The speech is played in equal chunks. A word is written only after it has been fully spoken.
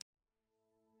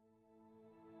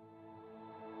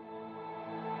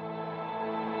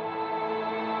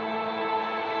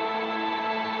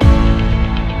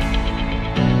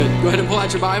ahead and pull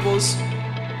out your Bibles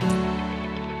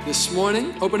this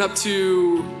morning. Open up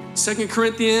to 2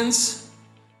 Corinthians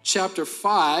chapter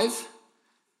 5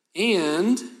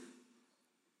 and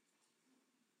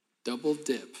double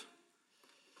dip.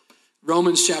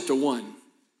 Romans chapter 1.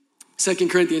 2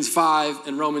 Corinthians 5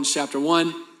 and Romans chapter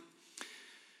 1.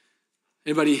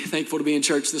 Anybody thankful to be in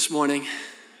church this morning?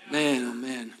 Man, oh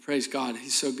man, praise God.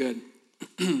 He's so good.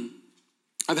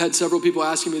 I've had several people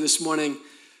asking me this morning,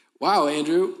 wow,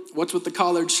 Andrew, what's with the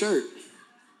collared shirt?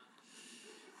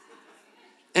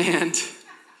 And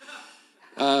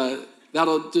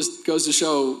that'll just goes to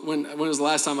show when was the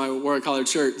last time I wore a collared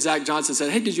shirt. Zach Johnson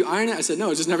said, hey, did you iron it? I said, no,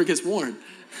 it just never gets worn.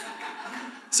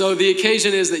 So the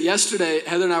occasion is that yesterday,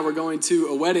 Heather and I were going to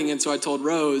a wedding, and so I told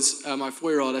Rose, my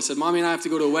 4-year-old, I said, Mommy and I have to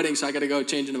go to a wedding, so I got to go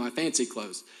change into my fancy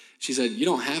clothes. She said, you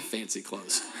don't have fancy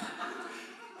clothes.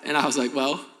 And I was like,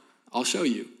 well, I'll show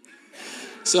you.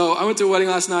 So I went to a wedding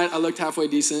last night. I looked halfway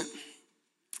decent,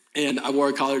 and I wore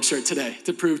a collared shirt today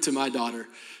to prove to my daughter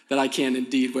that I can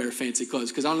indeed wear fancy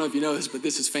clothes. Because I don't know if you know this, but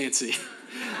this is fancy.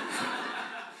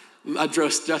 I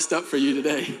dressed up for you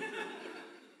today.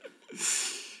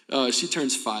 She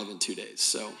turns 5 in 2 days,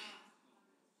 so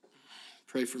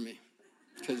pray for me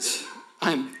because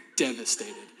I'm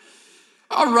devastated.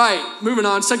 All right, moving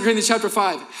on. 2 Corinthians chapter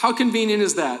 5. How convenient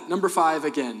is that? Number 5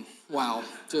 again. Wow,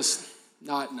 just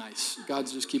not nice.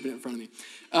 God's just keeping it in front of me.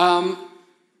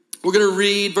 We're going to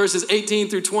read verses 18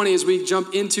 through 20 as we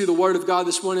jump into the Word of God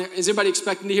this morning. Is anybody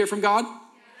expecting to hear from God?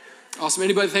 Awesome.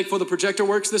 Anybody thankful the projector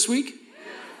works this week?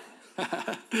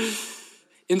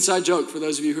 Inside joke for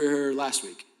those of you who were here last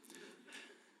week.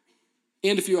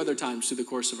 And a few other times through the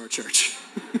course of our church.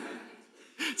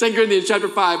 2 Corinthians chapter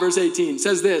 5, verse 18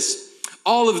 says this,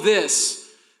 all of this,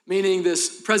 meaning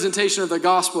this presentation of the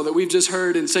gospel that we've just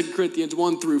heard in 2 Corinthians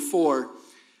 1 through 4,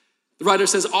 the writer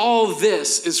says, all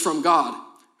this is from God,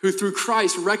 who through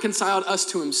Christ reconciled us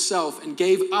to himself and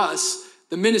gave us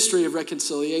the ministry of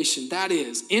reconciliation. That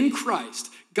is, in Christ,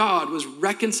 God was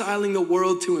reconciling the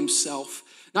world to himself,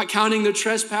 not counting their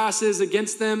trespasses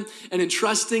against them, and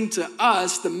entrusting to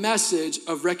us the message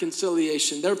of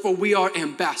reconciliation. Therefore, we are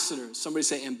ambassadors. Somebody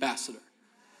say ambassador.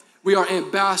 We are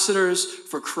ambassadors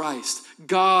for Christ.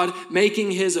 God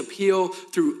making his appeal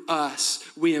through us.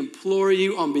 We implore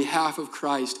you on behalf of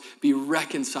Christ, be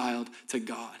reconciled to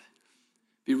God.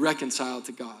 Be reconciled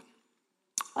to God.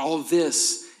 All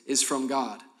this is from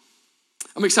God.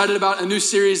 I'm excited about a new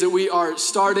series that we are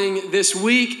starting this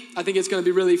week. I think it's going to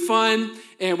be really fun.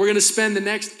 And we're going to spend the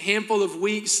next handful of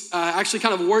weeks actually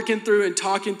kind of working through and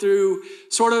talking through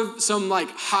sort of some like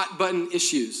hot button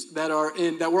issues that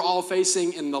we're all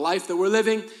facing in the life that we're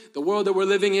living, the world that we're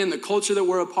living in, the culture that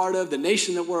we're a part of, the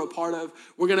nation that we're a part of.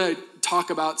 We're going to talk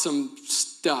about some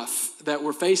stuff that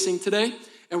we're facing today.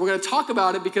 And we're going to talk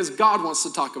about it because God wants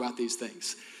to talk about these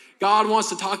things. God wants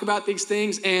to talk about these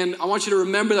things, and I want you to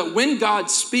remember that when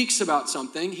God speaks about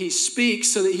something, he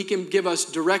speaks so that he can give us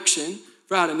direction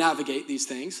for how to navigate these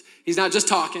things. He's not just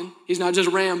talking. He's not just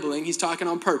rambling. He's talking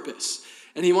on purpose.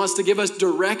 And he wants to give us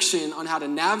direction on how to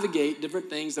navigate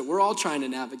different things that we're all trying to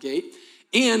navigate.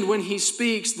 And when he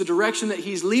speaks, the direction that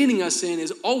he's leading us in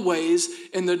is always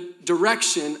in the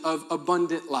direction of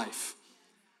abundant life.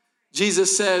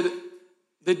 Jesus said,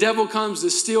 the devil comes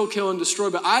to steal, kill, and destroy,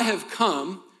 but I have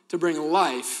come to bring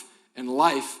life and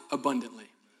life abundantly.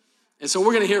 And so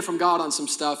we're going to hear from God on some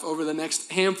stuff over the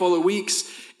next handful of weeks,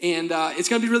 and it's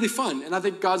going to be really fun. And I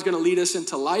think God's going to lead us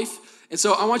into life. And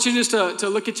so I want you just to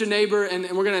look at your neighbor, and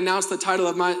we're going to announce the title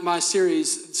of my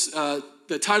series.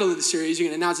 The title of the series, you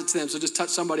can announce it to them. So just touch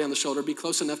somebody on the shoulder. Be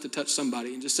close enough to touch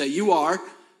somebody, and just say, you are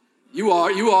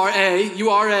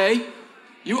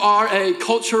a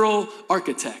cultural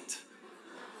architect.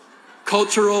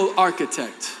 Cultural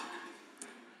architect.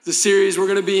 The series we're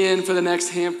going to be in for the next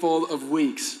handful of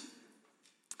weeks.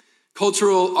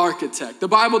 Cultural architect. The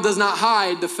Bible does not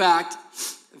hide the fact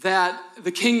that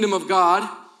the kingdom of God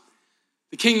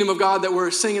that we're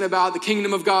singing about, the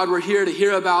kingdom of God we're here to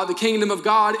hear about, the kingdom of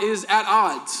God is at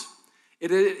odds.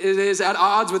 It is at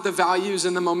odds with the values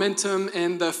and the momentum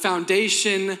and the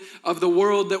foundation of the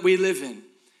world that we live in.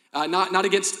 Not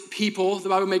against people, the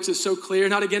Bible makes it so clear,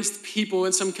 not against people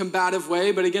in some combative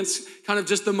way, but against kind of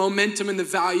just the momentum and the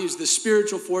values, the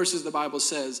spiritual forces, the Bible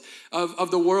says,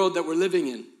 of the world that we're living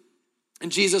in.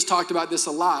 And Jesus talked about this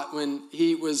a lot when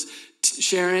he was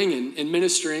sharing and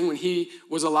ministering, when he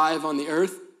was alive on the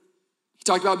earth. He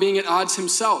talked about being at odds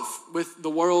himself with the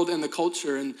world and the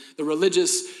culture and the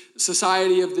religious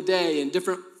society of the day and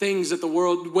different things that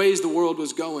ways the world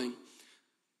was going.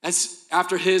 As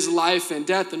after his life and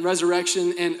death and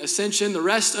resurrection and ascension, the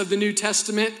rest of the New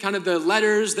Testament, kind of the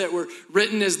letters that were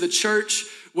written as the church,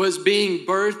 was being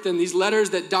birthed, and these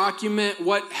letters that document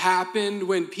what happened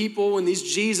when these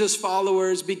Jesus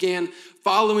followers began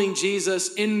following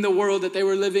Jesus in the world that they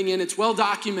were living in. It's well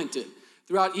documented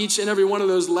throughout each and every one of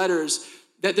those letters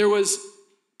that there was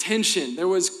tension, there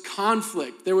was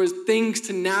conflict, there was things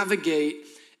to navigate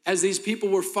as these people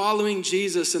were following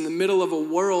Jesus in the middle of a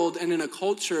world and in a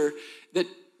culture that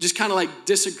just kind of like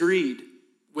disagreed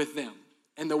with them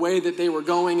and the way that they were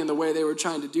going and the way they were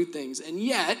trying to do things. And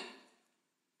yet,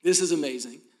 this is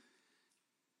amazing.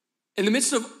 In the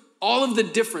midst of all of the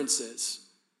differences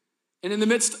and in the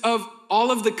midst of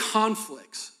all of the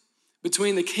conflicts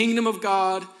between the kingdom of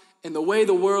God and the way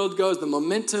the world goes, the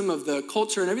momentum of the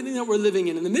culture and everything that we're living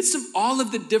in the midst of all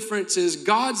of the differences,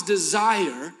 God's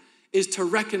desire is to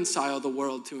reconcile the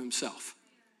world to himself.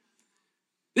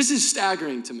 This is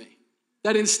staggering to me,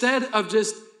 that instead of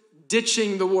just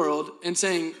ditching the world and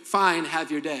saying, fine,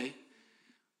 have your day,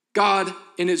 God,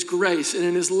 in his grace and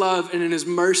in his love and in his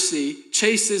mercy,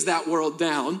 chases that world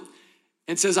down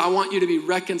and says, I want you to be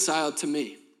reconciled to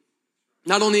me.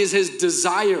 Not only is his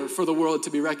desire for the world to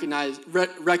be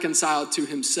reconciled to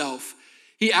himself,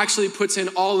 he actually puts in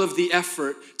all of the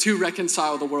effort to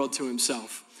reconcile the world to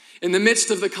himself. In the midst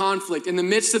of the conflict, in the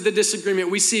midst of the disagreement,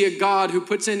 we see a God who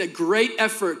puts in a great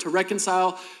effort to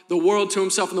reconcile the world to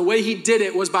himself. And the way he did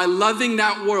it was by loving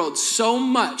that world so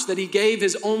much that he gave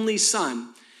his only son,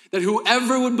 that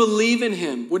whoever would believe in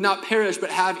him would not perish but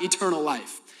have eternal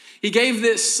life. He gave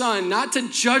this son not to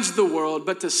judge the world,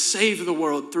 but to save the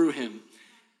world through him.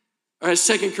 Or as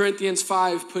 2 Corinthians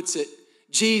 5 puts it,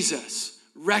 Jesus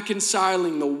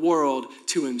reconciling the world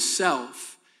to himself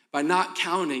by not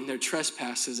counting their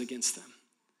trespasses against them.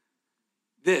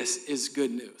 This is good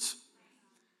news.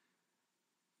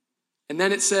 And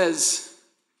then it says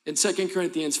in 2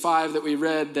 Corinthians 5 that we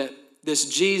read that this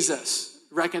Jesus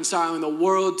reconciling the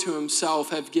world to himself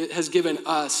has given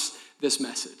us this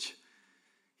message.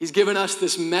 He's given us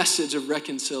this message of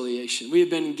reconciliation. We have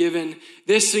been given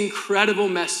this incredible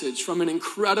message from an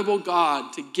incredible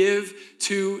God to give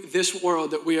to this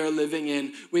world that we are living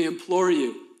in. We implore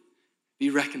you, be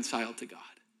reconciled to God.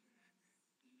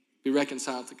 Be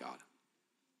reconciled to God.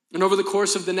 And over the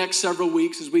course of the next several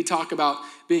weeks, as we talk about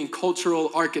being cultural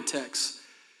architects,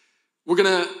 we're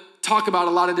going to talk about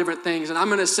a lot of different things. And I'm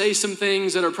going to say some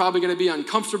things that are probably going to be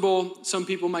uncomfortable. Some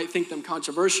people might think them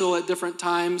controversial at different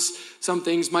times. Some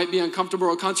things might be uncomfortable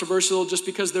or controversial just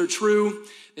because they're true.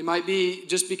 They might be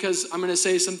just because I'm going to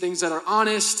say some things that are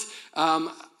honest.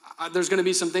 There's going to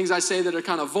be some things I say that are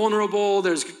kind of vulnerable.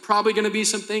 There's probably going to be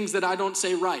some things that I don't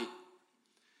say right.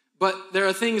 But there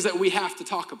are things that we have to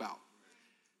talk about.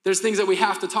 There's things that we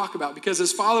have to talk about because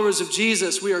as followers of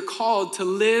Jesus, we are called to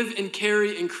live and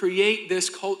carry and create this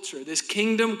culture, this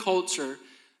kingdom culture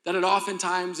that it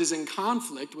oftentimes is in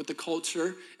conflict with the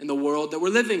culture and the world that we're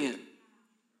living in.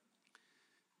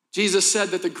 Jesus said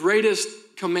that the greatest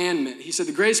commandment is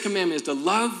to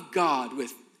love God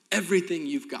with everything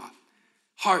you've got.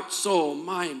 Heart, soul,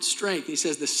 mind, strength. He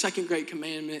says the second great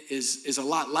commandment is a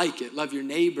lot like it. Love your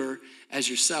neighbor as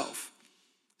yourself.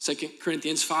 2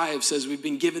 Corinthians 5 says we've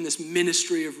been given this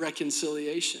ministry of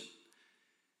reconciliation.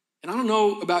 And I don't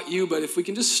know about you, but if we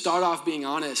can just start off being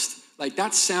honest, like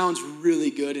that sounds really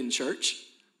good in church.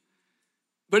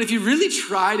 But if you really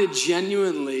try to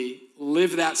genuinely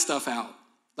live that stuff out,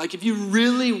 like if you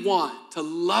really want to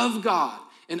love God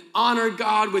and honor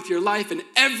God with your life and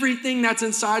everything that's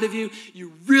inside of you,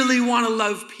 you really want to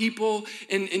love people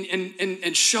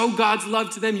and show God's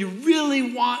love to them, you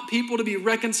really want people to be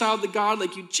reconciled to God,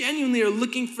 like you genuinely are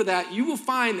looking for that, you will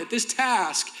find that this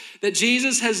task that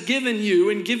Jesus has given you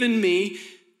and given me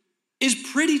is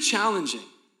pretty challenging.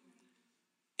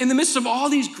 In the midst of all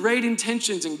these great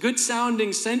intentions and good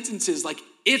sounding sentences, like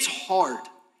it's hard.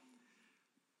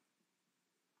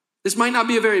 This might not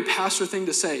be a very pastor thing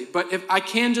to say, but if I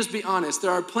can just be honest,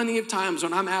 there are plenty of times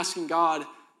when I'm asking God,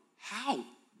 how?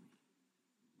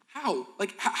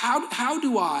 Like, how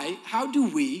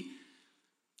do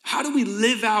we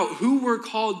live out who we're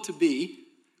called to be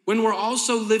when we're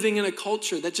also living in a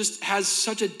culture that just has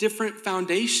such a different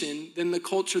foundation than the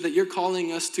culture that you're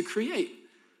calling us to create?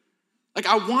 Like,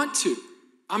 I want to.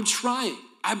 I'm trying.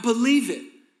 I believe it.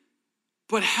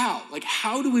 But how? Like,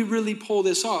 how do we really pull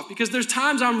this off? Because there's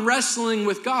times I'm wrestling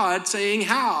with God saying,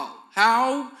 how?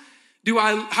 How do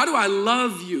I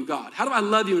love you, God? How do I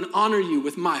love you and honor you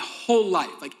with my whole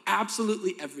life? Like,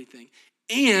 absolutely everything.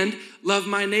 And love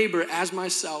my neighbor as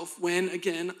myself when,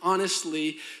 again,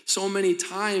 honestly, so many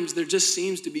times there just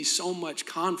seems to be so much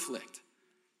conflict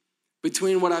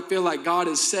between what I feel like God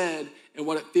has said and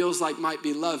what it feels like might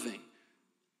be loving.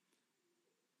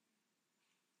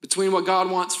 Between what God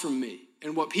wants from me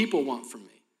and what people want from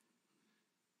me.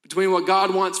 between what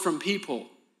God wants from people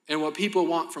and what people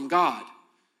want from God.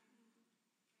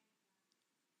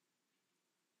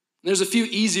 There's a few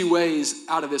easy ways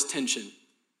out of this tension.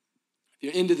 If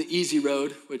you're into the easy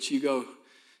road, which you go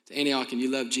to Antioch and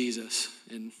you love Jesus,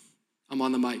 and I'm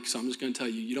on the mic, so I'm just going to tell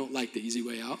you, you don't like the easy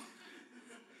way out.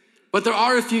 But there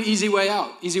are a few easy ways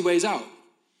out.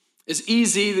 It's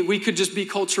easy that we could just be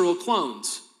cultural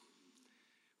clones.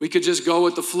 We could just go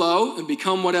with the flow and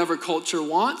become whatever culture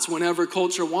wants, whenever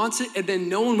culture wants it, and then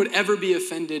no one would ever be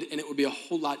offended, and it would be a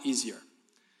whole lot easier.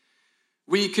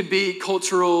 We could be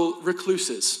cultural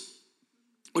recluses,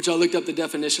 which I looked up the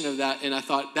definition of that, and I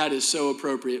thought that is so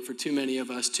appropriate for too many of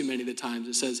us, too many of the times.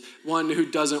 It says, one who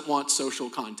doesn't want social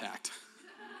contact.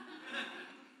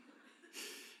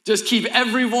 Just keep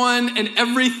everyone and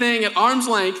everything at arm's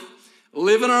length,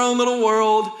 live in our own little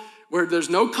world where there's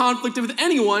no conflict with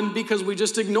anyone because we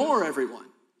just ignore everyone.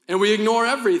 And we ignore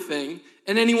everything,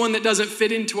 and anyone that doesn't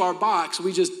fit into our box,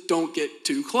 we just don't get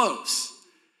too close.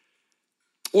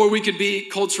 Or we could be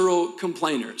cultural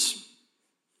complainers.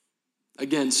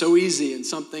 Again, so easy, and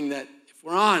something that, if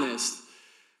we're honest,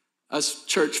 us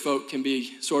church folk can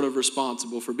be sort of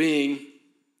responsible for being,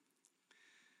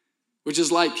 which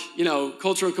is like,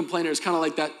 cultural complainer is kind of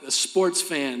like a sports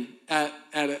fan at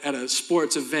a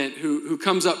sports event who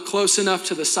comes up close enough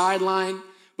to the sideline,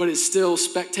 but is still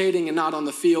spectating and not on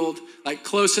the field, like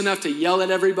close enough to yell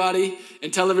at everybody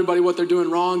and tell everybody what they're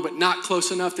doing wrong, but not close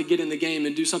enough to get in the game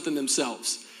and do something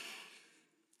themselves.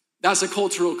 That's a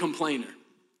cultural complainer.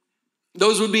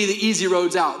 Those would be the easy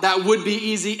roads out. That would be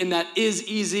easy, and that is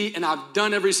easy, and I've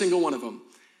done every single one of them.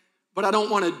 But I don't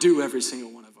want to do every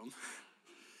single one of them.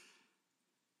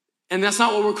 And that's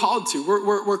not what we're called to.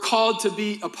 We're called to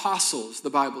be apostles, the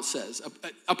Bible says.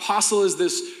 Apostle is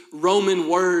this Roman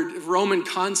word, Roman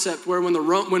concept, where when the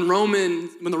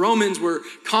Romans were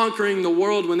conquering the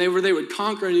world, when they would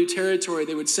conquer a new territory,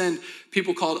 they would send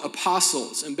people called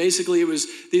apostles. And basically it was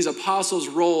these apostles'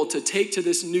 role to take to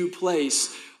this new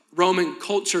place Roman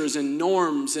cultures and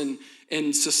norms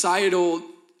and societal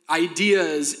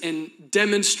ideas and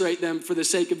demonstrate them for the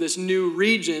sake of this new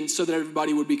region so that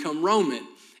everybody would become Roman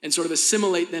and sort of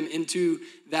assimilate them into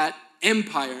that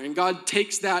empire. And God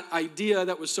takes that idea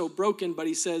that was so broken, but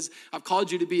he says, I've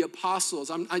called you to be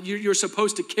apostles. You're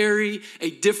supposed to carry a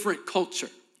different culture.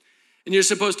 And you're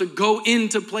supposed to go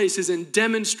into places and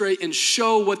demonstrate and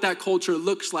show what that culture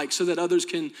looks like so that others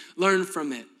can learn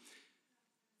from it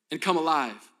and come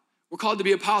alive. We're called to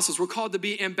be apostles. We're called to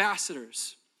be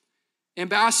ambassadors.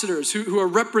 Ambassadors who are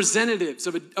representatives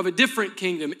of a different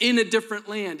kingdom, in a different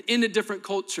land, in a different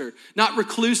culture. Not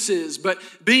recluses, but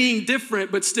being different,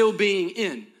 but still being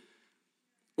in.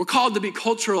 We're called to be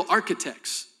cultural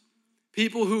architects.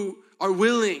 People who are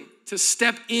willing to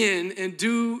step in and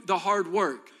do the hard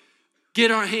work.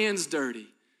 Get our hands dirty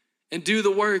and do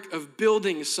the work of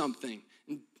building something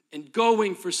and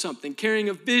going for something, carrying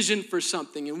a vision for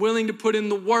something, and willing to put in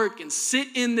the work and sit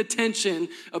in the tension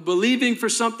of believing for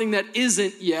something that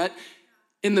isn't yet,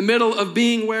 in the middle of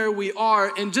being where we are,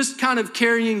 and just kind of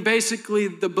carrying basically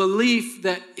the belief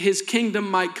that his kingdom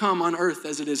might come on earth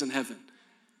as it is in heaven.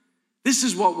 This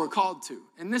is what we're called to.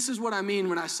 And this is what I mean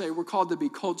when I say we're called to be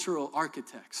cultural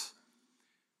architects.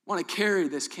 We want to carry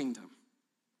this kingdom.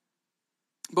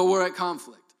 But we're at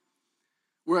conflict.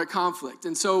 We're at conflict.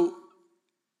 And so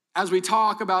as we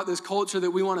talk about this culture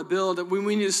that we want to build,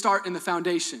 we need to start in the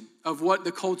foundation of what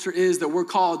the culture is that we're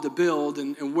called to build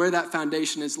and where that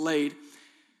foundation is laid.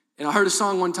 And I heard a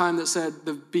song one time that said,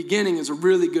 the beginning is a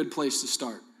really good place to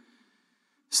start.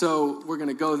 So we're going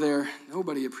to go there.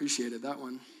 Nobody appreciated that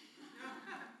one.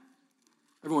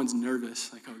 Everyone's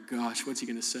nervous. Like, oh gosh, what's he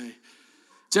going to say?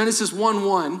 Genesis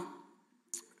 1:1.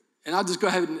 And I'll just go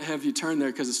ahead and have you turn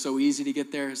there because it's so easy to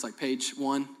get there. It's like page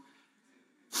 1.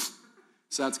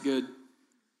 So that's good.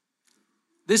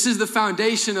 This is the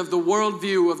foundation of the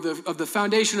worldview, of the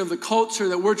foundation of the culture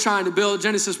that we're trying to build.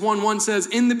 Genesis 1:1 says,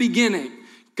 in the beginning,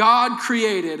 God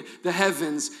created the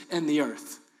heavens and the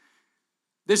earth.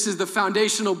 This is the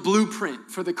foundational blueprint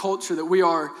for the culture that we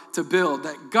are to build,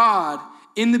 that God,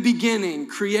 in the beginning,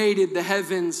 created the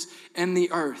heavens and the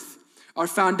earth. Our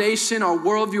foundation, our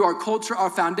worldview, our culture, our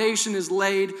foundation is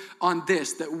laid on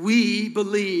this, that we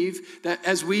believe that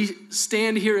as we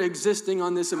stand here existing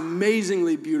on this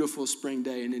amazingly beautiful spring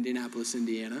day in Indianapolis,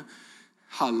 Indiana,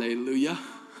 hallelujah.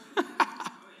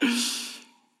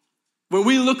 When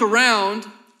we look around,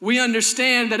 we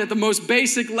understand that at the most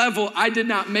basic level, I did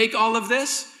not make all of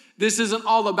this. This isn't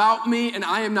all about me, and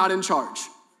I am not in charge.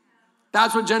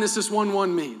 That's what Genesis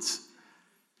 1:1 means.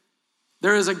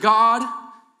 There is a God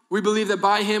We believe that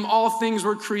by him all things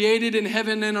were created in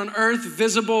heaven and on earth,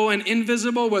 visible and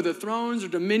invisible, whether thrones or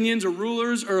dominions or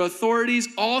rulers or authorities.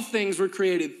 All things were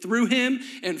created through him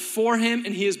and for him,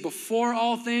 and he is before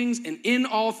all things and in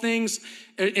all things,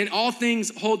 and all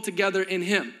things hold together in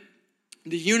him.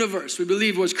 The universe, we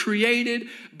believe, was created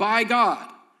by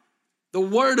God, the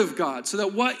Word of God, so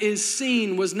that what is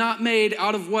seen was not made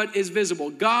out of what is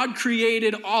visible. God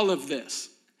created all of this.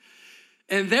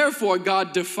 And therefore,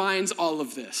 God defines all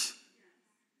of this.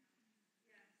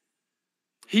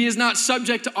 He is not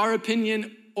subject to our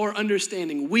opinion or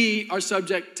understanding. We are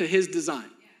subject to his design.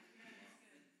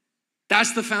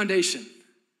 That's the foundation.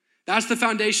 That's the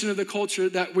foundation of the culture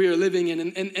that we are living in.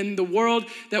 And the world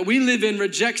that we live in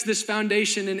rejects this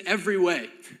foundation in every way,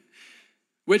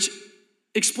 which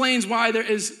explains why there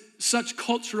is such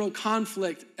cultural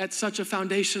conflict at such a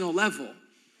foundational level.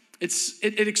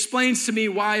 It explains to me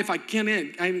why, if I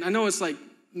can, I know it's like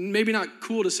maybe not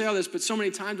cool to say all this, but so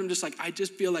many times I'm just like, I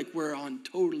just feel like we're on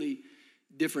totally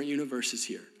different universes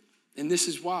here. And this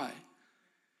is why.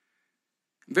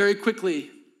 Very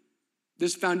quickly,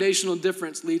 this foundational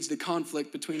difference leads to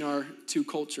conflict between our two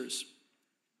cultures.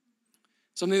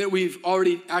 Something that we've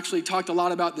already actually talked a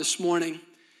lot about this morning,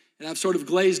 and I've sort of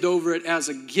glazed over it as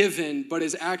a given, but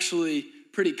is actually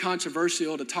pretty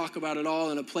controversial to talk about it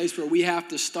all in a place where we have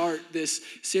to start this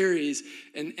series,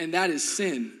 and that is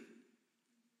sin.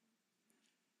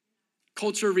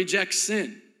 Culture rejects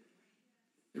sin.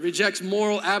 It rejects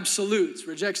moral absolutes,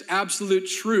 rejects absolute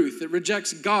truth. It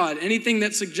rejects God. Anything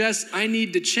that suggests I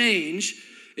need to change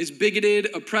is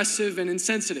bigoted, oppressive, and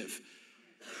insensitive.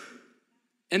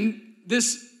 And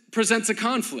this presents a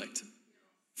conflict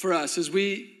for us as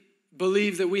we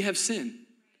believe that we have sin,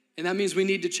 and that means we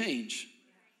need to change.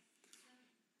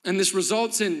 And this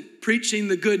results in preaching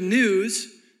the good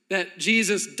news that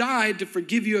Jesus died to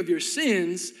forgive you of your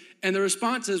sins, and the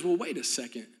response is, well, wait a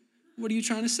second. What are you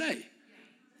trying to say?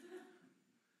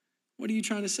 What are you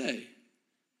trying to say?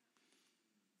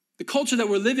 The culture that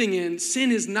we're living in,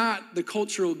 sin is not the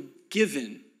cultural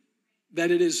given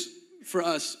that it is for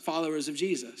us followers of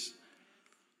Jesus.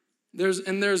 There's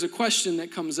a question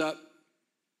that comes up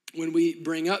when we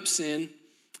bring up sin,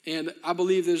 and I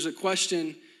believe there's a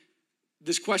question.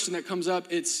 This question that comes up,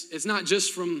 it's not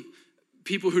just from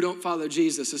people who don't follow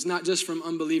Jesus. It's not just from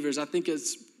unbelievers. I think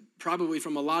it's probably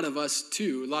from a lot of us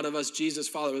too, a lot of us Jesus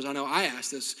followers. I know I ask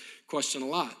this question a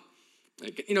lot.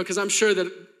 Because I'm sure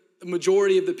that the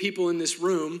majority of the people in this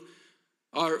room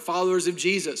are followers of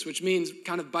Jesus, which means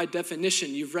kind of by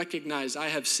definition, you've recognized I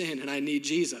have sin and I need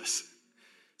Jesus.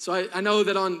 So I know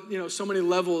that on so many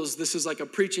levels, this is like a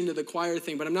preaching to the choir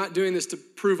thing, but I'm not doing this to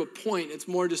prove a point. It's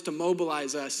more just to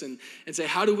mobilize us and say,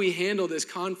 how do we handle this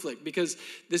conflict? Because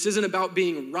this isn't about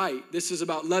being right. This is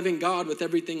about loving God with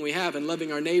everything we have and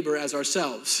loving our neighbor as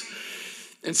ourselves.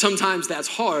 And sometimes that's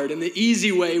hard, and the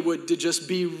easy way would to just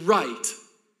be right.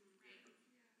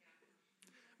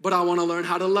 But I want to learn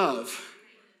how to love.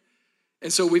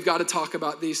 And so we've got to talk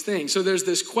about these things. So there's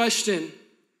this question,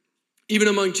 even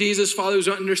among Jesus followers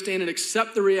who understand and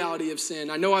accept the reality of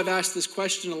sin. I know I've asked this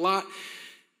question a lot.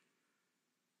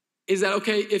 Is that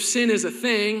okay, if sin is a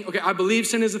thing, okay, I believe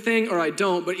sin is a thing or I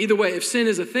don't, but either way, if sin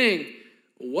is a thing,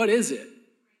 what is it?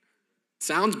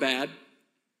 Sounds bad.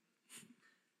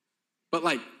 But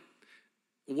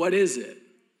what is it?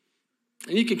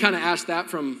 And you can kind of ask that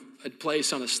from a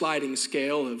place on a sliding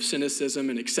scale of cynicism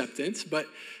and acceptance, but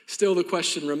still the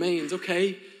question remains,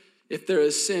 okay, if there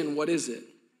is sin, what is it?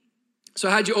 So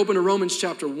I had you open to Romans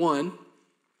chapter 1.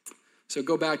 So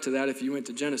go back to that if you went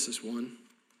to Genesis 1.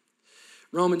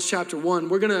 Romans chapter 1.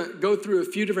 We're going to go through a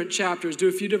few different chapters, do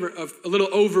a little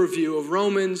overview of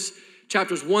Romans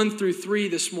chapters 1 through 3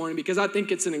 this morning, because I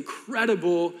think it's an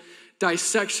incredible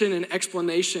dissection and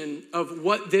explanation of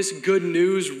what this good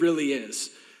news really is.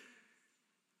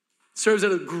 It serves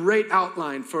as a great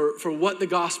outline for what the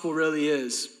gospel really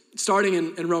is. Starting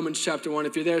in Romans chapter 1.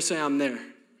 If you're there, say I'm there.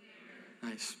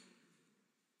 Nice.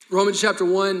 Romans chapter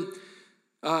 1,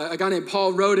 a guy named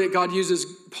Paul wrote it. God uses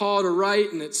Paul to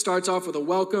write, and it starts off with a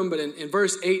welcome. But in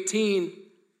verse 18,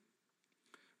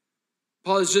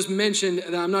 Paul has just mentioned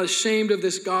that I'm not ashamed of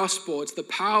this gospel. It's the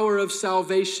power of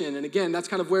salvation. And again, that's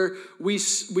kind of where we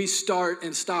start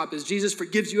and stop, is Jesus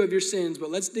forgives you of your sins. But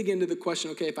let's dig into the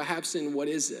question, okay, if I have sin, what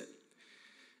is it?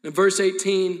 In verse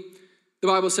 18, the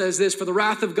Bible says this, for the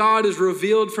wrath of God is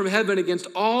revealed from heaven against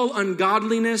all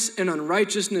ungodliness and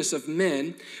unrighteousness of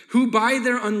men, who by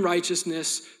their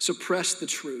unrighteousness suppress the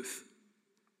truth.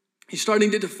 He's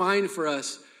starting to define for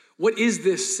us, what is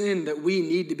this sin that we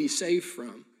need to be saved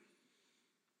from?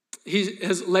 He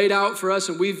has laid out for us,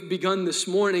 and we've begun this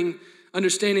morning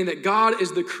understanding that God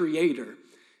is the creator.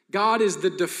 God is the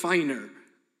definer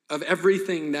of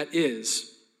everything that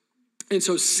is. And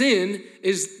so sin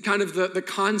is kind of the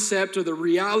concept or the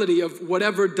reality of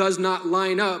whatever does not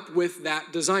line up with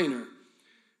that designer,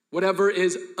 whatever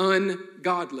is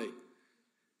ungodly.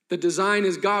 The design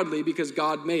is godly because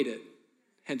God made it,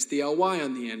 hence the ly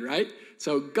on the end, right?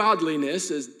 So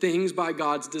godliness is things by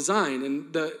God's design.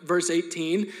 And the verse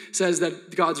 18 says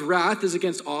that God's wrath is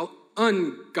against all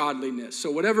ungodliness.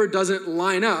 So whatever doesn't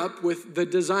line up with the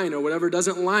designer, whatever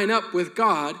doesn't line up with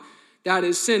God, that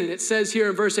is sin. And it says here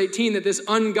in verse 18 that this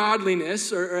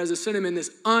ungodliness, or as a synonym,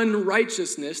 this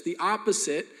unrighteousness, the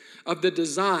opposite of the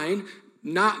design,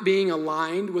 not being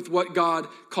aligned with what God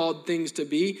called things to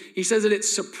be, he says that it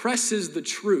suppresses the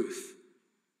truth.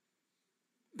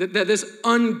 That this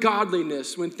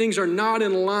ungodliness, when things are not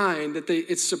in line, that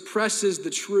it suppresses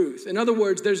the truth. In other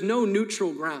words, there's no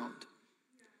neutral ground.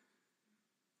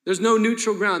 There's no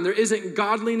neutral ground. There isn't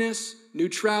godliness,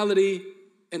 neutrality,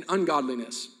 and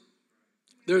ungodliness.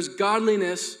 There's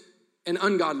godliness and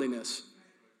ungodliness.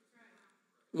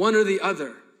 One or the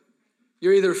other.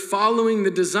 You're either following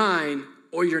the design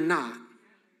or you're not.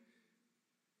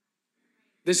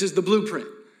 This is the blueprint.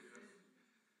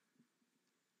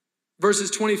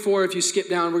 Verses 24, if you skip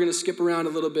down, we're going to skip around a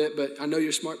little bit, but I know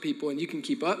you're smart people and you can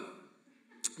keep up.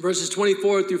 Verses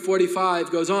 24 through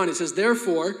 45 goes on. It says,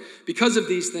 therefore, because of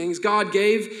these things, God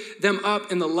gave them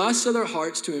up in the lusts of their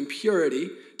hearts to impurity,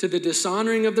 to the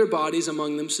dishonoring of their bodies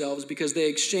among themselves, because they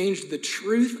exchanged the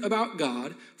truth about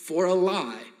God for a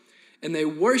lie. And they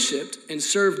worshiped and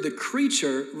served the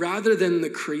creature rather than the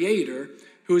Creator,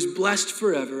 who is blessed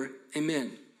forever.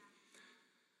 Amen.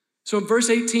 So in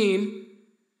verse 18,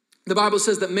 the Bible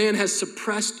says that man has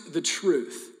suppressed the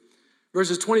truth.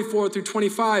 Verses 24 through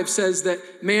 25 says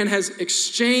that man has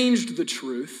exchanged the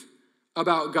truth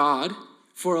about God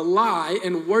for a lie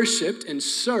and worshiped and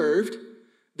served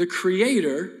the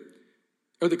Creator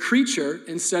or the creature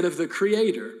instead of the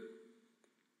Creator.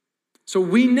 So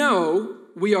we know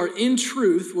we are in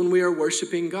truth when we are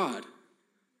worshiping God,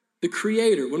 the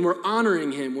Creator, when we're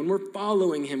honoring Him, when we're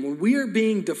following Him, when we are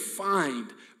being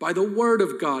defined by the Word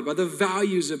of God, by the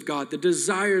values of God, the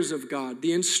desires of God,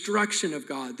 the instruction of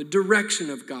God, the direction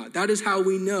of God. That is how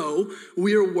we know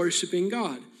we are worshiping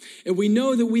God. And we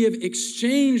know that we have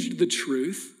exchanged the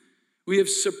truth, we have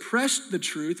suppressed the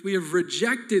truth, we have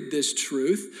rejected this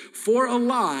truth for a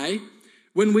lie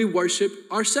when we worship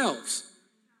ourselves.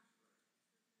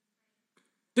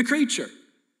 The creature.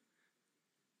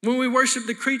 When we worship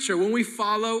the creature, when we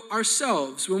follow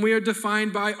ourselves, when we are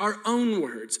defined by our own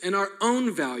words and our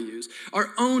own values, our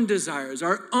own desires,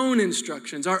 our own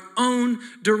instructions, our own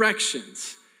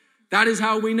directions. That is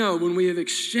how we know when we have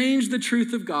exchanged the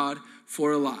truth of God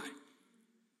for a lie.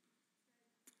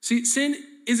 See, sin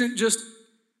isn't just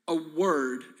a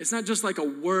word. It's not just like a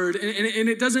word. And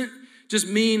it doesn't just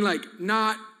mean like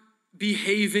not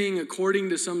behaving according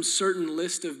to some certain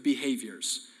list of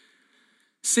behaviors.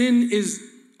 Sin is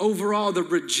overall the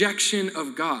rejection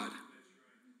of God.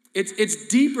 It's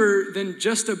deeper than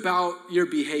just about your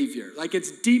behavior. Like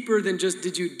it's deeper than just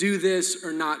did you do this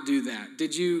or not do that?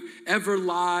 Did you ever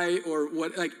lie or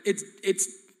what? Like it's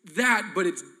that, but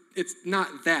it's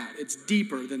not that. It's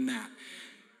deeper than that.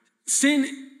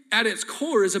 Sin at its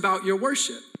core is about your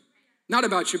worship, not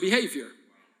about your behavior.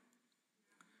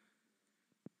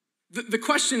 The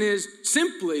question is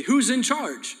simply, who's in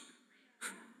charge?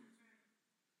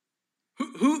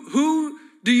 Who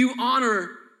do you honor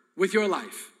with your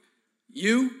life?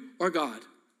 You or God?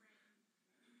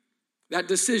 That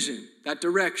decision, that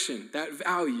direction, that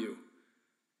value.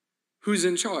 Who's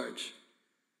in charge?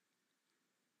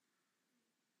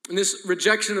 And this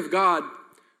rejection of God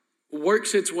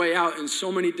works its way out in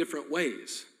so many different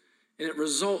ways. And it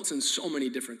results in so many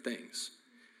different things.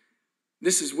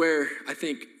 This is where I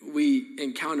think we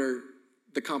encounter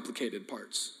the complicated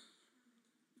parts.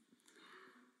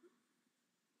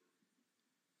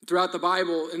 Throughout the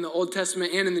Bible, in the Old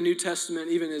Testament and in the New Testament,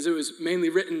 even as it was mainly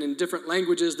written in different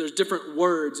languages, there's different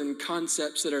words and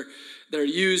concepts that are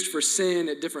used for sin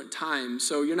at different times.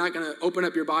 So you're not going to open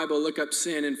up your Bible, look up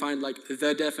sin, and find like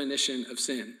the definition of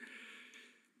sin.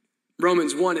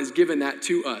 Romans 1 has given that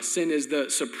to us. Sin is the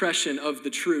suppression of the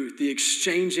truth, the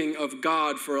exchanging of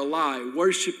God for a lie,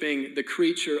 worshiping the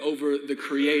creature over the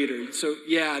Creator. So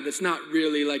yeah, that's not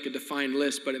really like a defined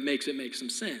list, but it makes some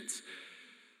sense.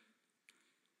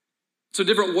 So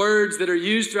different words that are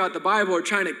used throughout the Bible are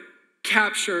trying to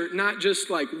capture not just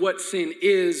like what sin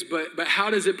is, but how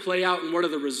does it play out and what are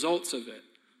the results of it.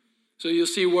 So you'll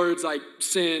see words like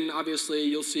sin, obviously.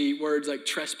 You'll see words like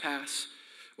trespass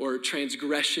or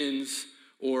transgressions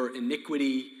or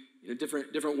iniquity,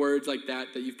 different words like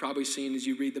that you've probably seen as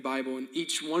you read the Bible. And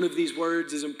each one of these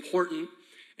words is important,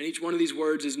 and each one of these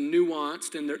words is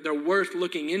nuanced, and they're worth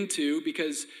looking into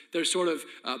because they're sort of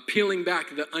peeling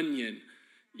back the onion.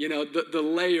 The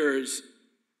layers.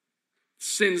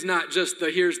 Sin's not just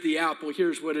here's the apple,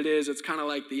 here's what it is. It's kind of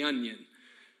like the onion.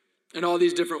 And all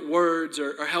these different words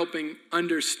are helping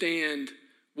understand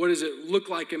what does it look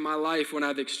like in my life when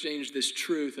I've exchanged this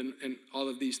truth and all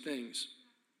of these things.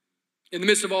 In the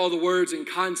midst of all the words and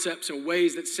concepts and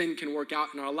ways that sin can work out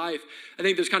in our life, I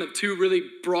think there's kind of two really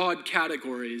broad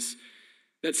categories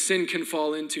that sin can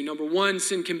fall into. Number one,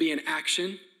 sin can be an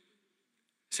action.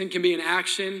 Sin can be an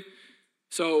action.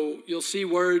 So you'll see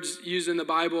words used in the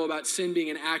Bible about sin being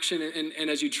an action, and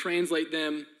as you translate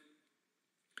them,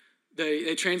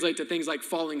 they translate to things like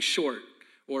falling short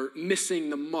or missing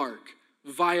the mark,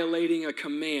 violating a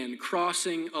command,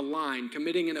 crossing a line,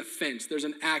 committing an offense. There's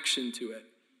an action to it.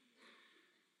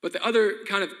 But the other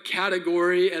kind of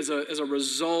category as a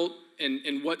result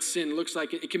and what sin looks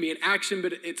like, it can be an action,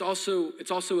 but it's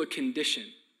also a condition.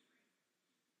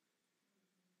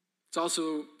 It's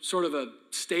also sort of a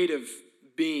state of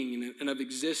being and of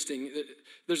existing.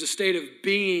 There's a state of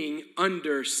being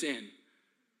under sin.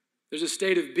 There's a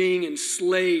state of being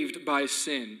enslaved by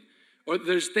sin. Or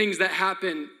there's things that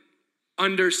happen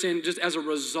under sin just as a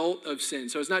result of sin.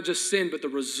 So it's not just sin, but the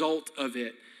result of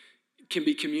it can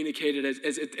be communicated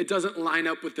as it doesn't line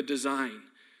up with the design.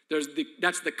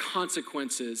 That's the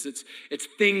consequences. It's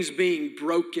things being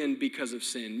broken because of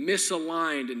sin,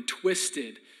 misaligned and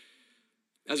twisted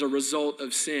as a result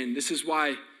of sin. This is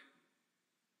why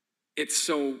it's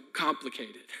so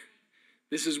complicated.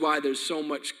 This is why there's so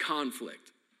much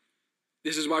conflict.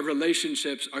 This is why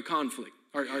relationships are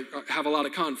have a lot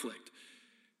of conflict.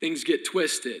 Things get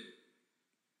twisted.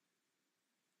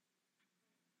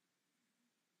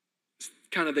 It's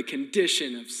kind of the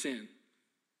condition of sin.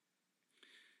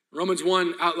 Romans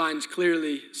 1 outlines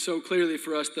so clearly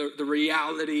for us the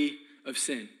reality of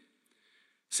sin.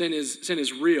 Sin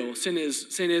is real. Sin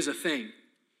is a thing.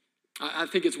 I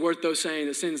think it's worth though saying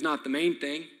that sin's not the main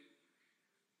thing,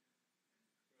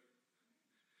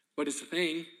 but it's a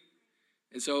thing.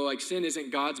 And so sin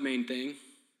isn't God's main thing,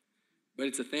 but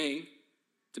it's a thing.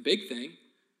 It's a big thing,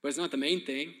 but it's not the main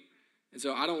thing. And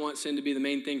so I don't want sin to be the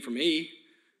main thing for me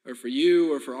or for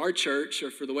you or for our church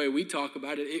or for the way we talk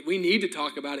about it. We need to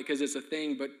talk about it because it's a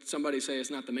thing, but somebody say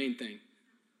it's not the main thing.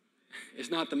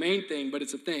 It's not the main thing, but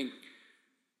it's a thing.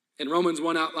 And Romans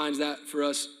 1 outlines that for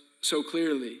us so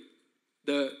clearly.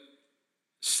 The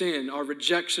sin, our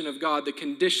rejection of God, the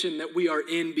condition that we are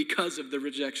in because of the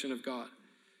rejection of God.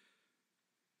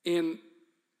 And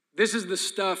this is the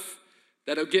stuff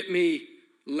that'll get me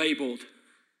labeled,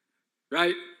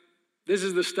 right? This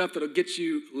is the stuff that'll get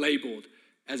you labeled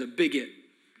as a bigot.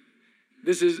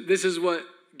 This is what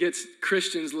gets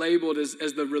Christians labeled as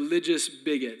the religious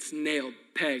bigots, nailed,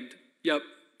 pegged, yep,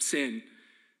 sin,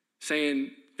 saying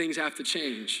things have to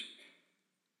change.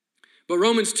 But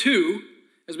Romans 2,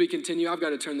 as we continue, I've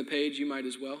got to turn the page. You might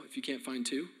as well. If you can't find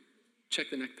 2, check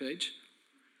the next page.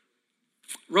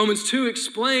 Romans 2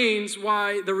 explains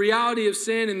why the reality of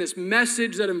sin and this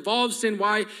message that involves sin,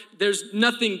 why there's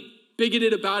nothing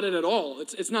bigoted about it at all.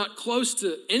 It's not close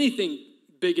to anything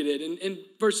bigoted. In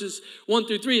verses 1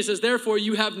 through 3, it says, "Therefore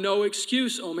you have no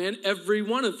excuse, O man, every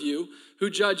one of you who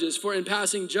judges, for in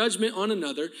passing judgment on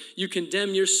another, you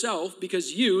condemn yourself,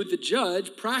 because you, the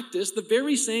judge, practice the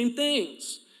very same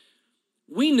things.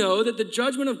 We know that the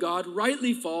judgment of God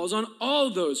rightly falls on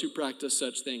all those who practice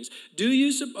such things. Do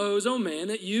you suppose, O man,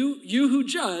 that you who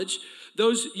judge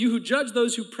those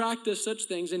who practice such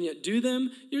things and yet do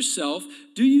them yourself,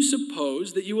 do you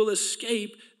suppose that you will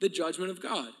escape the judgment of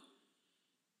God?"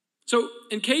 So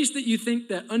in case that you think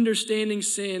that understanding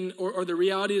sin or the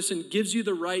reality of sin gives you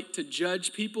the right to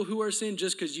judge people who are sin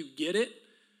just because you get it,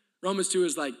 Romans 2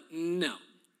 is like, no,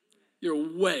 you're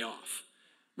way off.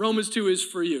 Romans 2 is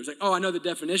for you. It's like, oh, I know the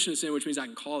definition of sin, which means I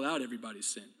can call out everybody's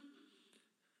sin.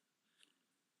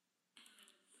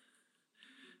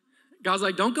 God's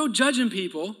like, don't go judging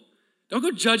people. Don't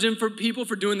go judging for people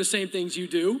for doing the same things you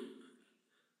do.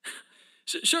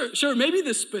 Sure, maybe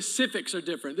the specifics are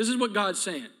different. This is what God's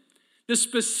saying. The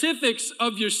specifics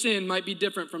of your sin might be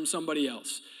different from somebody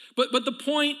else. But the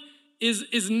point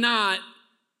is not,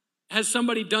 has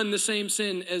somebody done the same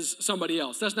sin as somebody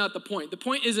else? That's not the point. The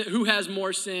point isn't who has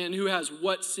more sin, who has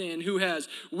what sin, who has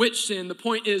which sin. The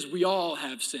point is we all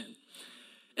have sin.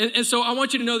 And so I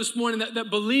want you to know this morning that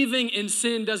believing in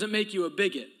sin doesn't make you a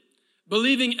bigot.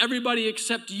 Believing everybody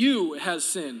except you has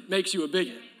sin makes you a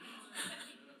bigot.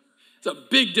 It's a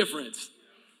big difference.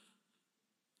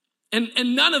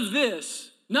 And none of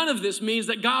this None of this means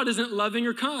that God isn't loving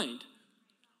or kind.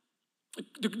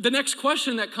 The next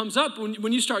question that comes up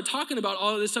when you start talking about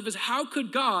all of this stuff is, how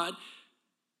could God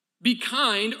be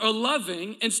kind or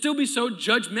loving and still be so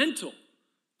judgmental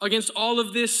against all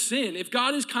of this sin? If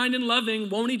God is kind and loving,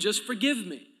 won't he just forgive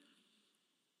me?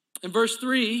 And verse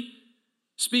 3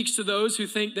 speaks to those who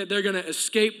think that they're going to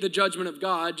escape the judgment of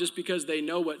God just because they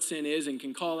know what sin is and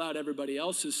can call out everybody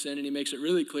else's sin. And he makes it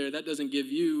really clear that doesn't give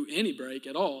you any break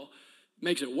at all. It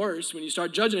makes it worse when you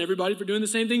start judging everybody for doing the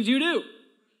same things you do.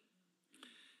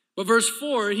 But verse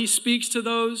 4, he speaks to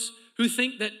those who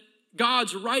think that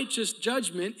God's righteous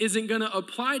judgment isn't going to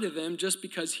apply to them just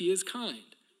because he is kind.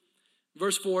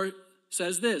 Verse 4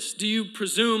 says this, do you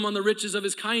presume on the riches of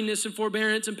his kindness and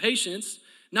forbearance and patience,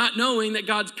 not knowing that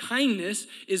God's kindness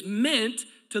is meant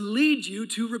to lead you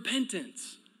to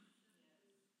repentance?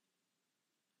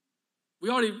 We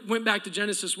already went back to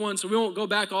Genesis 1, so we won't go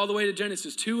back all the way to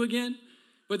Genesis 2 again.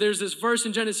 But there's this verse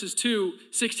in Genesis 2,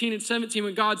 16 and 17,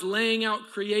 when God's laying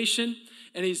out creation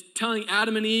and he's telling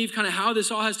Adam and Eve kind of how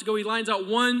this all has to go. He lines out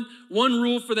one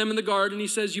rule for them in the garden. He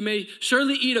says, you may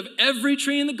surely eat of every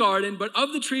tree in the garden, but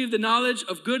of the tree of the knowledge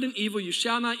of good and evil you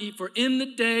shall not eat, for in the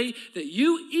day that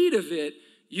you eat of it,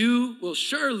 you will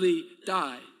surely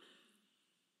die.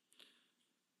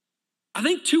 I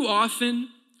think too often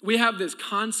we have this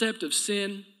concept of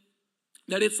sin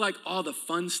that it's like all the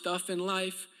fun stuff in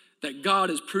life that God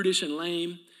is prudish and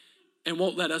lame and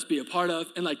won't let us be a part of.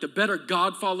 And like the better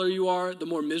God follower you are, the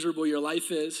more miserable your life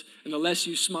is, and the less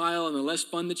you smile and the less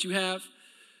fun that you have.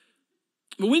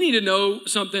 But we need to know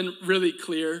something really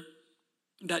clear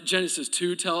that Genesis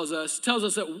 2 tells us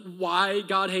that why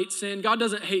God hates sin. God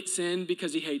doesn't hate sin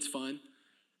because he hates fun.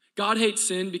 God hates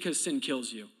sin because sin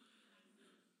kills you.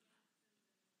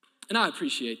 And I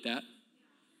appreciate that.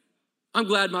 I'm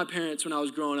glad my parents, when I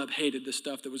was growing up, hated the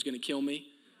stuff that was going to kill me.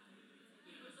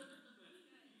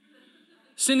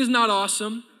 Sin is not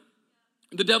awesome.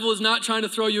 The devil is not trying to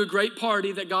throw you a great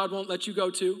party that God won't let you go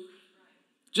to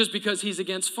just because he's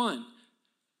against fun.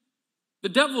 The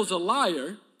devil's a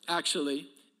liar, actually,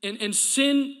 and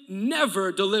sin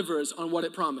never delivers on what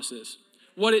it promises.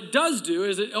 What it does do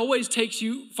is it always takes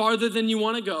you farther than you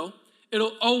want to go.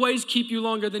 It'll always keep you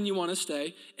longer than you want to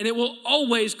stay, and it will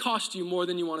always cost you more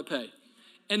than you want to pay.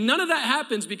 And none of that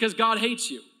happens because God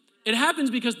hates you. It happens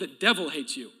because the devil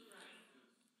hates you.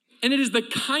 And it is the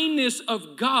kindness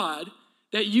of God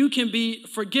that you can be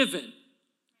forgiven,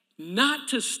 not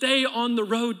to stay on the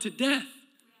road to death.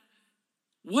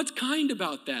 What's kind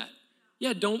about that?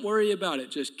 Yeah, don't worry about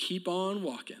it. Just keep on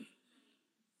walking.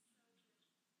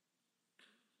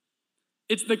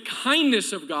 It's the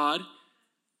kindness of God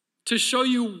to show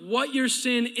you what your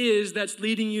sin is that's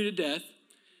leading you to death,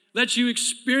 let you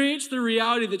experience the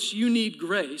reality that you need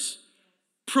grace,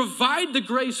 provide the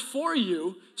grace for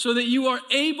you so that you are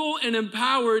able and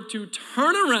empowered to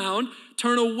turn around,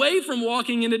 turn away from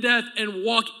walking into death and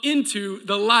walk into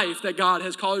the life that God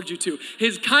has called you to.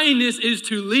 His kindness is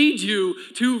to lead you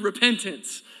to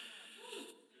repentance.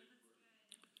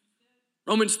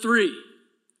 Romans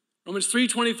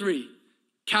 3:23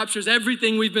 captures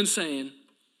everything we've been saying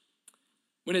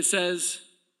when it says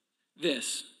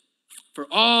this, for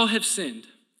all have sinned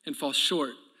and fall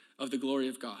short of the glory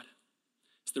of God.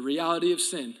 It's the reality of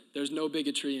sin. There's no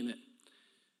bigotry in it.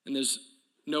 And there's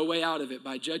no way out of it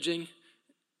by judging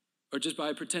or just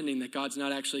by pretending that God's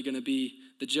not actually going to be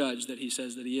the judge that he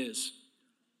says that he is.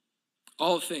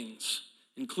 All things,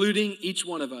 including each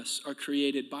one of us, are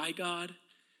created by God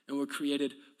and we're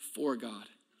created for God.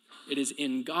 It is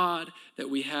in God that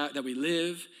we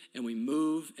live and we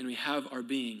move and we have our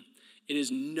being. It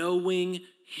is knowing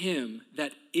him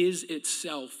that is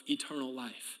itself eternal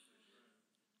life.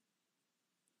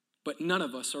 But none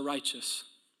of us are righteous,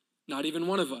 not even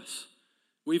one of us.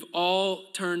 We've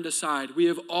all turned aside. We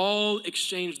have all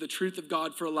exchanged the truth of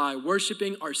God for a lie,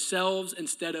 worshiping ourselves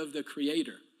instead of the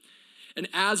Creator. And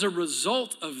as a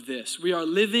result of this, we are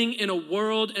living in a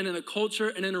world and in a culture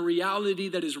and in a reality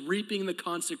that is reaping the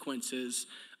consequences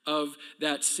of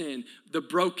that sin, the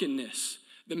brokenness,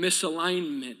 the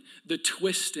misalignment, the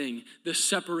twisting, the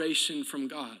separation from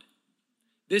God.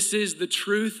 This is the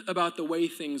truth about the way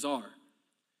things are.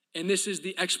 And this is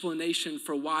the explanation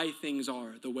for why things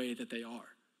are the way that they are.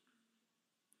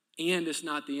 And it's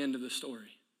not the end of the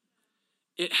story.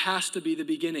 It has to be the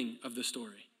beginning of the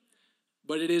story.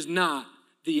 But it is not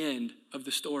the end of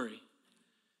the story.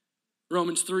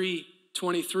 Romans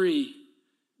 3:23,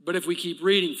 but if we keep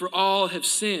reading, for all have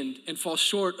sinned and fall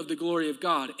short of the glory of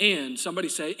God. And, somebody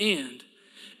say,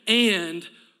 and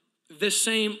this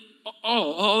same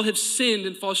all have sinned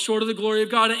and fall short of the glory of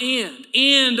God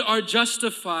and are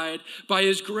justified by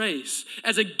his grace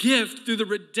as a gift through the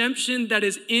redemption that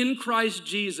is in Christ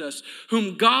Jesus,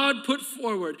 whom God put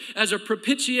forward as a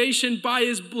propitiation by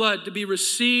his blood to be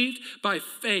received by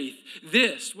faith.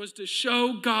 This was to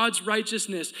show God's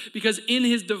righteousness because in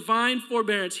his divine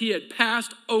forbearance, he had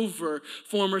passed over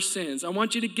former sins. I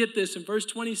want you to get this in verse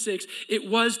 26. It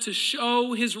was to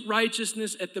show his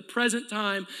righteousness at the present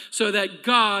time so that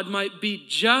God might be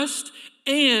just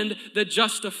and the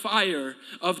justifier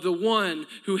of the one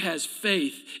who has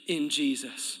faith in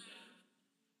Jesus.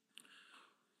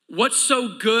 What's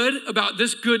so good about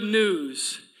this good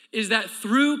news is that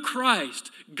through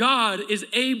Christ, God is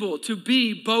able to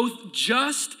be both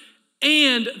just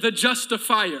and the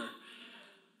justifier.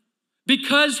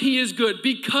 Because he is good,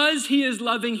 because he is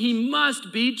loving, he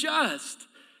must be just.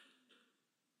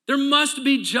 There must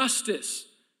be justice.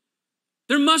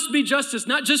 There must be justice,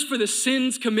 not just for the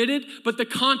sins committed, but the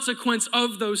consequence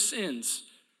of those sins.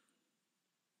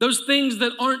 Those things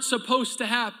that aren't supposed to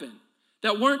happen,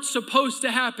 that weren't supposed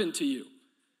to happen to you.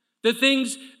 The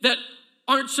things that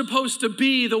aren't supposed to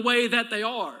be the way that they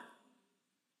are.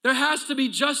 There has to be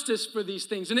justice for these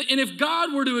things. And if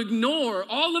God were to ignore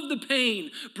all of the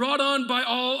pain brought on by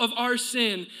all of our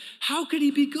sin, how could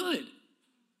he be good?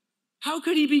 How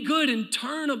could he be good and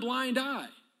turn a blind eye?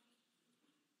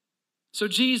 So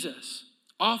Jesus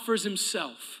offers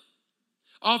himself,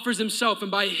 and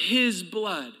by his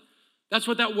blood, that's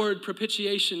what that word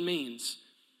propitiation means.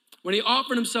 When he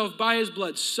offered himself by his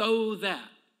blood so that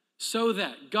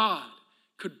God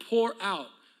could pour out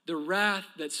the wrath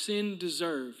that sin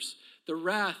deserves, the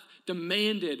wrath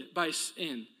demanded by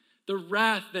sin, the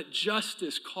wrath that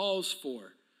justice calls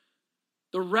for,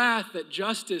 the wrath that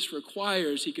justice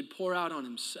requires, he could pour out on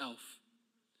himself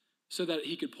so that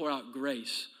he could pour out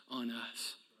grace on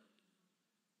us.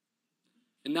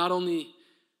 And not only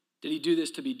did he do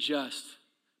this to be just,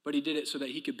 but he did it so that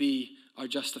he could be our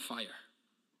justifier.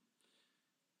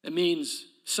 That means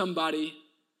somebody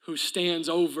who stands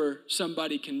over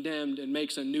somebody condemned and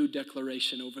makes a new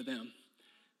declaration over them.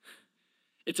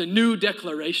 It's a new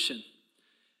declaration.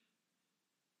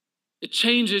 It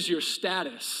changes your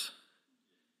status.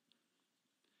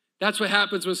 That's what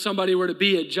happens when somebody were to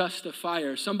be a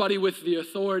justifier. Somebody with the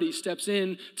authority steps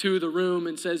into the room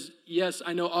and says, yes,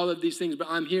 I know all of these things, but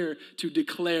I'm here to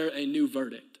declare a new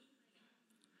verdict.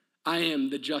 I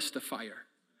am the justifier.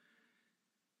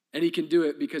 And he can do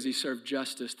it because he served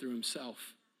justice through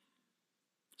himself.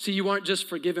 See, you aren't just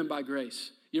forgiven by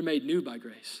grace. You're made new by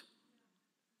grace.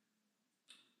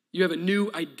 You have a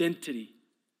new identity.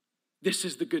 This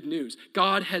is the good news.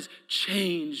 God has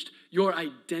changed your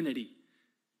identity.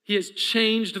 He has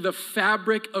changed the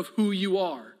fabric of who you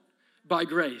are by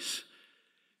grace.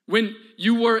 When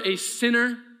you were a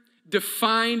sinner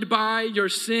defined by your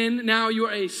sin, now you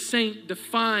are a saint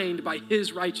defined by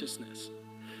his righteousness.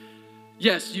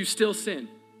 Yes, you still sin,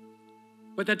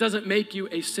 but that doesn't make you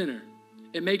a sinner.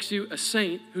 It makes you a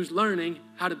saint who's learning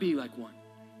how to be like one.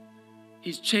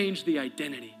 He's changed the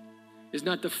identity. It's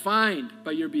not defined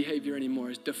by your behavior anymore.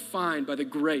 It's defined by the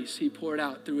grace he poured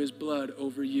out through his blood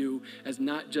over you as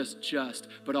not just,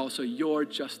 but also your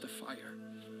justifier.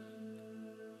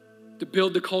 To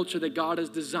build the culture that God has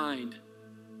designed,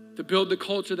 to build the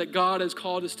culture that God has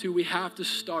called us to, we have to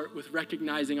start with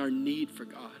recognizing our need for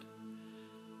God.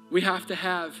 We have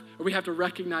to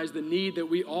recognize the need that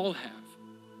we all have,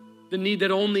 the need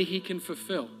that only he can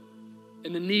fulfill,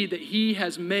 and the need that he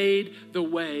has made the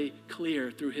way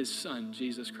clear through his son,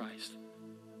 Jesus Christ.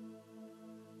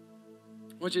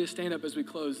 I want you to stand up as we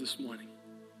close this morning.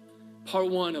 Part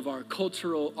 1 of our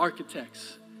Cultural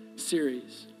Architects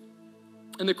series.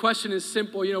 And the question is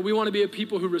simple. We want to be a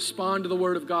people who respond to the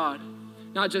word of God,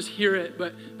 not just hear it,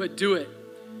 but do it.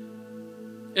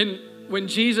 And when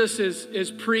Jesus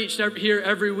is preached here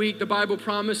every week, the Bible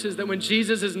promises that when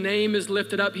Jesus' name is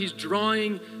lifted up, he's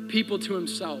drawing people to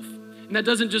himself. And that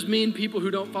doesn't just mean people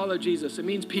who don't follow Jesus. It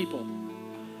means people.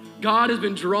 God has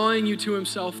been drawing you to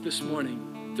himself this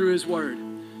morning through his word,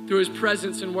 through his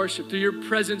presence in worship, through your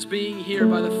presence being here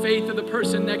by the faith of the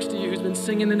person next to you who's been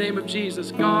singing the name of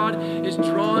Jesus. God is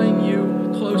drawing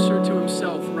you closer to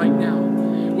himself right now.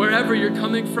 Wherever you're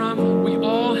coming from, we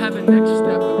all have a next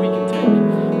step that we can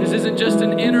take. This isn't just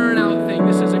an in or an out thing.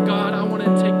 This is a God, I want to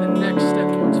take the next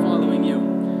step towards following you.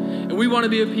 And we want to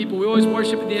be a people. We always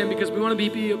worship at the end because we want to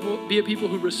be a people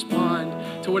who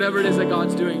respond to whatever it is that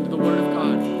God's doing to the word of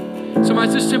God. So my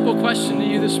just simple question to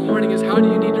you this morning is, how do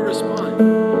you need to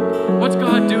respond? What's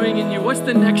God doing in you? What's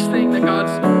the next thing that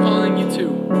God's calling you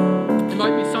to? It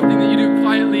might be something that you do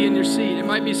quietly in your seat. It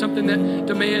might be something that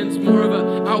demands more of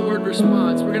an outward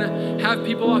response. We're going to have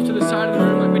people off to the side of the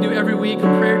room like we do every week,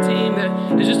 a prayer team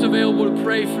that is just available to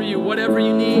pray for you. Whatever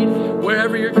you need,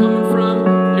 wherever you're coming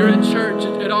from, you're at church.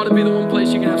 It ought to be the one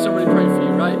place you can have somebody pray for you,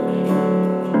 right?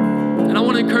 And I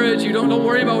want to encourage you, don't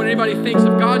worry about what anybody thinks.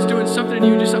 If God's doing something in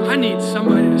you, just say, I need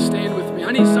somebody to stand with me.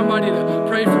 I need somebody to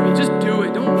pray for me. Just do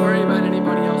it. Don't worry about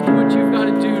anybody else. Do what you've got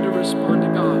to do to respond to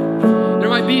God. There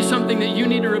might be something that you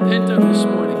need to repent of this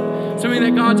morning. Something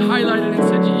that God's highlighted and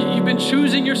said, you've been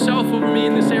choosing yourself over me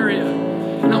in this area,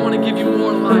 and I want to give you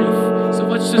more life. So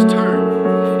let's just turn.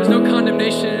 There's no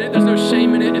condemnation in it. There's no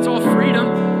shame in it. It's all freedom.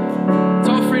 It's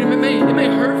all freedom. It may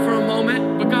hurt for a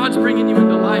moment, but God's bringing you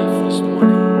into life this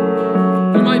morning.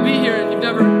 You might be here and you've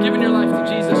never given your life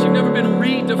to Jesus. You've never been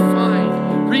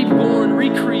redefined, reborn,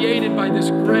 recreated by this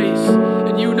grace,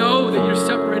 and you know that you're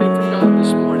separated from God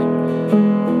this morning.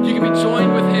 You can be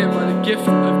joined with him by the gift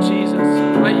of Jesus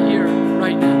right here,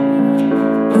 right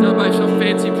now. It's not by some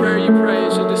fancy prayer you pray.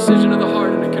 It's a decision of the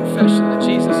heart and a confession that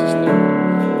Jesus is Lord.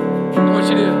 I want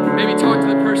you to maybe talk to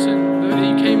the person that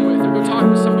you came with, or go talk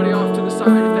with somebody off to the side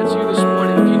if that's you this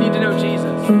morning. If you need to know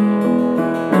Jesus,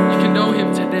 you can know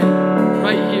him today,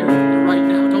 right here, right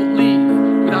now. Don't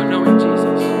leave without knowing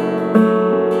Jesus.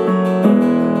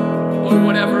 Or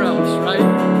whatever else, right?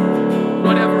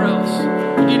 Whatever else.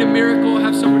 If you need a miracle,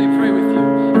 have somebody pray with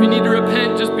you. If you need to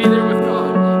repent, just be there with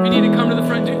God. If you need to come to the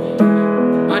front,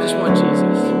 I just want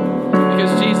Jesus,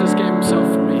 because Jesus gave himself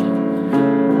for me.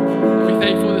 Are we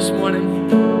thankful this morning?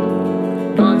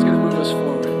 God's going to move us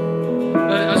forward.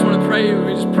 I just want to pray.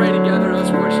 We just pray together.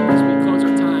 Let's worship as we close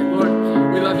our time.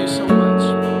 Lord, we love you so much.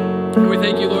 And we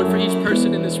thank you, Lord, for each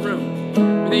person in this room.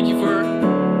 We thank you for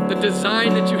the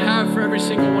design that you have for every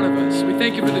single one of us. We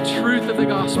thank you for the truth of the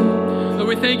gospel. Lord,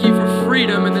 we thank you for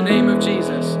freedom in the name of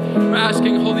Jesus. We're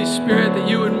asking, Holy Spirit, that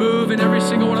you would move in every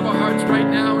single one of our hearts right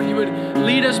now, and you would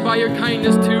lead us by your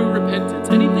kindness to repentance.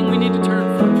 Anything we need to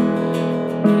turn from.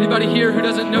 Anybody here who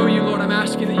doesn't know you, Lord, I'm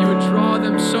asking that you would draw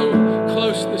them so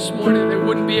close this morning they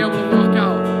wouldn't be able to walk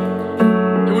out.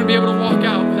 They wouldn't be able to walk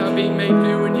out without being made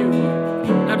new in you, Lord.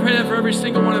 And I pray that for every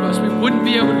single one of us, we wouldn't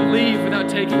be able to leave without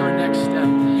taking our next step.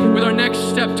 With our next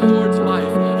step towards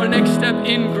life, our next step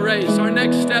in grace, our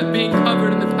next step being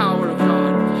covered in the power of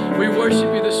God. We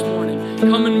worship you this morning.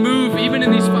 Come and move even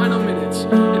in these final minutes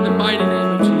in the mighty name